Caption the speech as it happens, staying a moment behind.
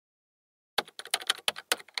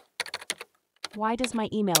Why does my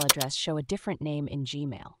email address show a different name in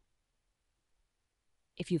Gmail?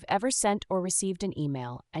 If you've ever sent or received an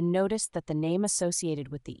email and noticed that the name associated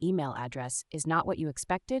with the email address is not what you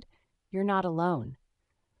expected, you're not alone.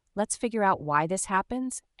 Let's figure out why this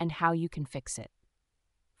happens and how you can fix it.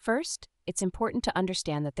 First, it's important to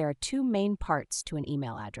understand that there are two main parts to an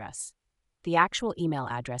email address: the actual email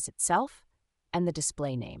address itself and the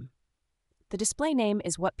display name. The display name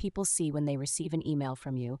is what people see when they receive an email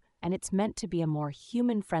from you, and it's meant to be a more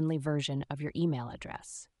human-friendly version of your email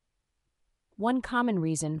address. One common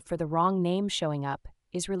reason for the wrong name showing up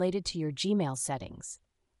is related to your Gmail settings.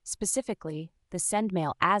 Specifically, the Send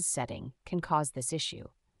Mail As setting can cause this issue.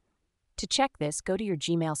 To check this, go to your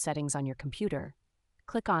Gmail settings on your computer,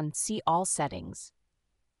 click on See All Settings,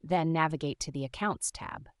 then navigate to the Accounts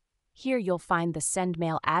tab. Here you'll find the Send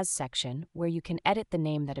Mail As section where you can edit the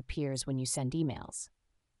name that appears when you send emails.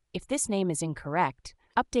 If this name is incorrect,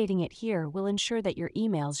 updating it here will ensure that your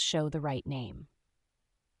emails show the right name.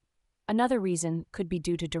 Another reason could be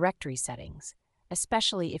due to directory settings,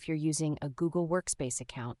 especially if you're using a Google Workspace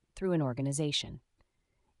account through an organization.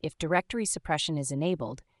 If directory suppression is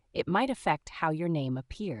enabled, it might affect how your name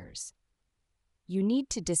appears. You need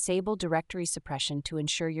to disable directory suppression to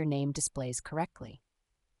ensure your name displays correctly.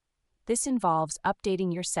 This involves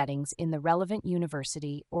updating your settings in the relevant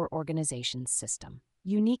university or organization's system.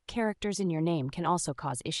 Unique characters in your name can also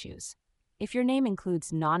cause issues. If your name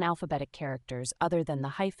includes non-alphabetic characters other than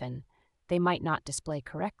the hyphen, they might not display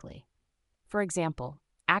correctly. For example,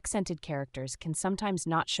 accented characters can sometimes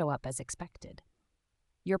not show up as expected.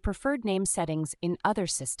 Your preferred name settings in other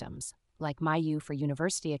systems, like MyU for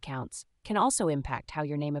university accounts, can also impact how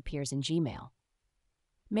your name appears in Gmail.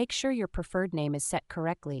 Make sure your preferred name is set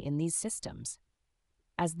correctly in these systems,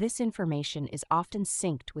 as this information is often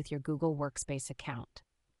synced with your Google Workspace account.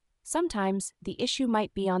 Sometimes the issue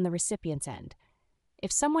might be on the recipient's end.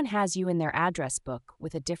 If someone has you in their address book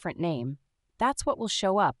with a different name, that's what will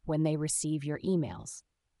show up when they receive your emails.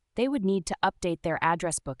 They would need to update their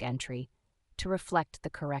address book entry to reflect the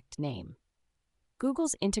correct name.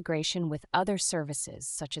 Google's integration with other services,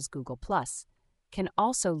 such as Google+, can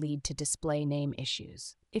also lead to display name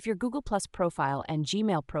issues. If your Google+ profile and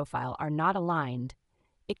Gmail profile are not aligned,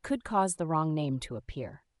 it could cause the wrong name to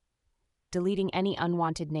appear. Deleting any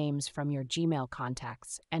unwanted names from your Gmail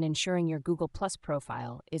contacts and ensuring your Google+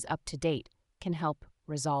 profile is up to date can help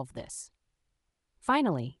resolve this.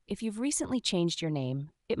 Finally, if you've recently changed your name,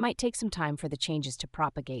 it might take some time for the changes to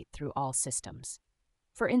propagate through all systems.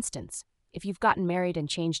 For instance, if you've gotten married and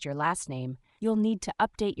changed your last name, you'll need to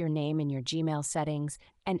update your name in your Gmail settings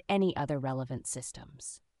and any other relevant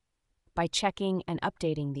systems. By checking and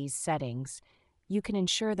updating these settings, you can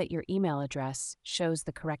ensure that your email address shows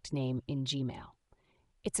the correct name in Gmail.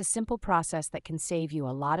 It's a simple process that can save you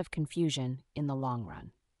a lot of confusion in the long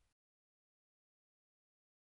run.